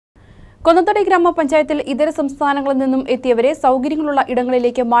കൊന്നത്തടി ഗ്രാമപഞ്ചായത്തിൽ ഇതര സംസ്ഥാനങ്ങളിൽ നിന്നും എത്തിയവരെ സൗകര്യങ്ങളുള്ള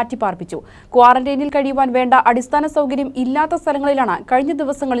ഇടങ്ങളിലേക്ക് മാറ്റിപ്പാർപ്പിച്ചു. ക്വാറന്റൈനിൽ കഴിയുവാൻ വേണ്ട അടിസ്ഥാന സൗകര്യം ഇല്ലാത്ത സ്ഥലങ്ങളിലാണ് കഴിഞ്ഞ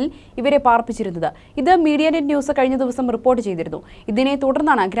ദിവസങ്ങളിൽ ഇവരെ പാർപ്പിച്ചിരുന്നത്. ഇത് മീഡിയ ന്യൂസ് കഴിഞ്ഞ ദിവസം റിപ്പോർട്ട് ചെയ്തിരുന്നു. ഇതിനെ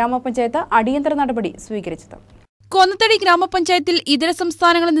തുടർന്നാണ് ഗ്രാമപഞ്ചായത്ത് അടിയന്തര നടപടി സ്വീകരിച്ചത്. കൊന്നത്തടി ഗ്രാമപഞ്ചായത്തിൽ ഇതര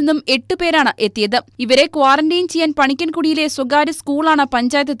സംസ്ഥാനങ്ങളിൽ നിന്നും 8 പേരാണ് എത്തിയത്. ഇവരെ ക്വാറന്റൈൻ ചെയ്യാൻ പണിക്കൻകുടിയിലെ സ്വകാര്യ സ്കൂളാണ്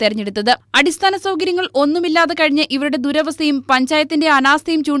പഞ്ചായത്ത് തെരഞ്ഞെടുത്തത്. അടിസ്ഥാന സൗകര്യങ്ങൾ ഒന്നുമില്ലാതെ കഴിഞ്ഞ് ഇവരുടെ ദുരവസ്ഥയും പഞ്ചായത്തിന്റെ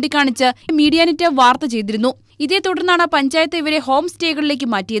അനാസ്ഥയും ചൂണ്ടിക്കാണിച്ച് മീഡിയ വാർത്ത ചെയ്തിരുന്നു. ഇതേ തുടർന്നാണ് പഞ്ചായത്ത് ഇവരെ ഹോം സ്റ്റേകളിലേക്ക്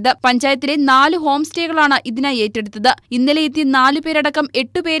മാറ്റിയത്. പഞ്ചായത്തിലെ 4 ഹോം സ്റ്റേകളാണ് ഇതിനായി ഏറ്റെടുത്തത്. ഇന്നലെ എത്തിയ 4 പേരടക്കം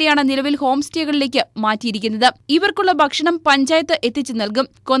 8 പേരെയാണ് നിലവിൽ ഹോം സ്റ്റേകളിലേക്ക് മാറ്റിയിരിക്കുന്നത്. ഇവർക്കുള്ള ഭക്ഷണം പഞ്ചായത്ത് എത്തിച്ചു നൽകും.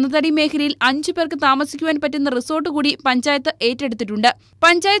 കൊന്നത്തടി മേഖലയിൽ 5 പേർക്ക് താമസിക്കുവാൻ പറ്റുന്ന റിസോർട്ട് കൂടി പഞ്ചായത്ത് ഏറ്റെടുത്തിട്ടുണ്ട്.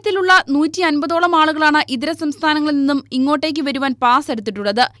 പഞ്ചായത്തിലുള്ള 150ഓളം ആളുകളാണ് ഇതര സംസ്ഥാനങ്ങളിൽ നിന്നും ഇങ്ങോട്ടേക്ക് വരുവാൻ പാസ്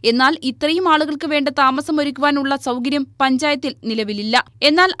എടുത്തിട്ടുള്ളത്. എന്നാൽ ഇത്രയും ആളുകൾക്ക് വേണ്ട താമസം ഒരുക്കുവാനുള്ള സൗകര്യം പഞ്ചായത്തിൽ നിലവിലില്ല.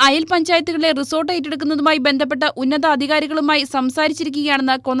 എന്നാൽ അയൽ പഞ്ചായത്തുകളിലെ റിസോർട്ട് ഏറ്റെടുക്കുന്നതുമായി ബന്ധപ്പെട്ട ഉന്നത അധികാരികളുമായി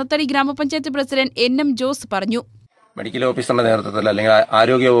സംസാരിച്ചിരിക്കുകയാണെന്ന് കൊന്നത്തടി ഗ്രാമപഞ്ചായത്ത് പ്രസിഡന്റ് NM ജോസ് പറഞ്ഞു. മെഡിക്കൽ ഓഫീസറുടെ നേതൃത്വത്തിൽ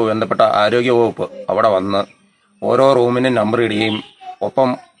അല്ലെങ്കിൽ ബന്ധപ്പെട്ട ആരോഗ്യവകുപ്പ് അവിടെ വന്ന് ഓരോ റൂമിനും നമ്പർ ഇടുകയും ഒപ്പം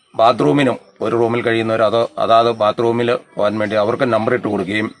ബാത്റൂമിനും ഒരു റൂമിൽ കഴിയുന്നവർ അതാത് ബാത്റൂമിൽ പോകാൻ വേണ്ടി അവർക്ക് നമ്പർ ഇട്ട്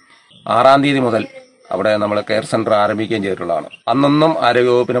കൊടുക്കുകയും 6-ാം തീയതി മുതൽ അവിടെ നമ്മൾ കെയർ സെന്റർ ആരംഭിക്കുകയും ചെയ്തിട്ടുള്ളതാണ്. അന്നൊന്നും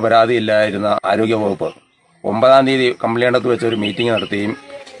ആരോഗ്യവകുപ്പിന് പരാതിയില്ലായിരുന്ന ആരോഗ്യവകുപ്പ് 9-ാം തീയതി കമ്പിളിയണ്ടത്ത് വെച്ച് ഒരു മീറ്റിംഗ് നടത്തുകയും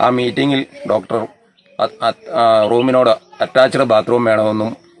ആ മീറ്റിംഗിൽ ഡോക്ടർ റൂമിനോട് അറ്റാച്ച്ഡ് ബാത്റൂം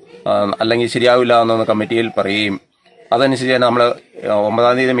വേണമെന്നും അല്ലെങ്കിൽ ശരിയാവില്ല എന്നൊന്ന് കമ്മിറ്റിയിൽ പറയുകയും അതനുസരിച്ച് തന്നെ നമ്മൾ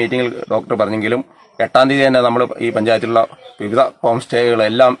 9-ാം തീയതി മീറ്റിംഗിൽ ഡോക്ടർ പറഞ്ഞെങ്കിലും 8-ാം തീയതി തന്നെ നമ്മൾ ഈ പഞ്ചായത്തിലുള്ള വിവിധ ഹോം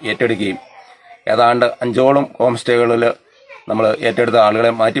സ്റ്റേകളെല്ലാം ഏറ്റെടുക്കുകയും ഏതാണ്ട് 5ഓളം ഹോം സ്റ്റേകളിൽ നമ്മൾ ഏറ്റെടുത്ത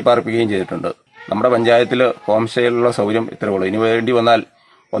ആളുകളെ മാറ്റിപ്പാർപ്പിക്കുകയും ചെയ്തിട്ടുണ്ട്. നമ്മുടെ പഞ്ചായത്തിൽ ഹോം സ്റ്റേയിലുള്ള സൗകര്യം ഇത്രയേ ഉള്ളൂ. ഇനി വേണ്ടി വന്നാൽ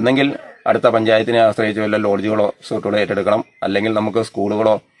ഒന്നെങ്കിൽ അടുത്ത പഞ്ചായത്തിനെ ആശ്രയിച്ച് വല്ല ലോഡ്ജുകളോ റിസോർട്ടുകളോ ഏറ്റെടുക്കണം, അല്ലെങ്കിൽ നമുക്ക്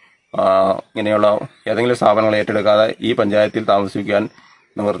സ്കൂളുകളോ ഇങ്ങനെയുള്ള ഏതെങ്കിലും സ്ഥാപനങ്ങൾ ഏറ്റെടുക്കാതെ ഈ പഞ്ചായത്തിൽ താമസിക്കാൻ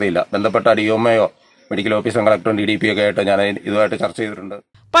നിവൃത്തിയില്ല. ബന്ധപ്പെട്ട DMO മെഡിക്കൽ ഓഫീസറും കളക്ടറും DDP ഒക്കെ ആയിട്ട് ഞാൻ ഇതുമായിട്ട് ചർച്ച ചെയ്തിട്ടുണ്ട്.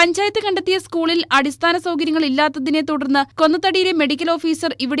 പഞ്ചായത്ത് കണ്ടെത്തിയ സ്കൂളിൽ അടിസ്ഥാന സൗകര്യങ്ങൾ ഇല്ലാത്തതിനെ തുടർന്ന് കൊന്നത്തടിയിലെ മെഡിക്കൽ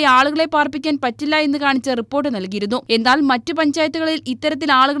ഓഫീസർ ഇവിടെ ആളുകളെ പാർപ്പിക്കാൻ പറ്റില്ല എന്ന് കാണിച്ച് റിപ്പോർട്ട് നൽകിയിരുന്നു. എന്നാൽ മറ്റു പഞ്ചായത്തുകളിൽ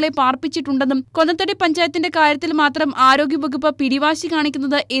ഇത്തരത്തിൽ ആളുകളെ പാർപ്പിച്ചിട്ടുണ്ടെന്നും കൊന്നത്തടി പഞ്ചായത്തിന്റെ കാര്യത്തിൽ മാത്രം ആരോഗ്യവകുപ്പ് പിടിവാശി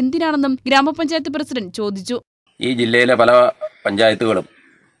കാണിക്കുന്നത് എന്തിനാണെന്നും ഗ്രാമപഞ്ചായത്ത് പ്രസിഡന്റ് ചോദിച്ചു. ഈ ജില്ലയിലെ പല പഞ്ചായത്തുകളും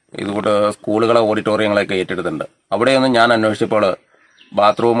ഇതുകൂട്ട് സ്കൂളുകളെ ഓഡിറ്റോറിയങ്ങളൊക്കെ ഏറ്റെടുത്തിട്ടുണ്ട്. അവിടെയൊന്നും ഞാൻ അന്വേഷിച്ചപ്പോൾ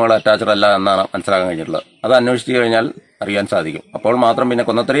ബാത്റൂമുകൾ അറ്റാച്ച്ഡ് അല്ല എന്നാണ് മനസ്സിലാക്കാൻ കഴിഞ്ഞിട്ടുള്ളത്. അത് അന്വേഷിച്ചു കഴിഞ്ഞാൽ അറിയാൻ സാധിക്കും. അപ്പോൾ മാത്രം പിന്നെ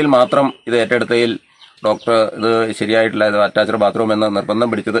കൊന്നത്തടിയിൽ മാത്രം ഇത് ഏറ്റെടുത്തതിൽ ഡോക്ടർ ഇത് ശരിയായിട്ടില്ല, ഇത് അറ്റാച്ച്ഡ് ബാത്റൂം എന്ന് നിർബന്ധം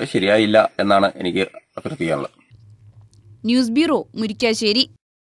പിടിച്ചത് ശരിയായില്ല എന്നാണ് എനിക്ക് അഭ്യർത്ഥിക്കാനുള്ളത്. News bureau, Murickassery.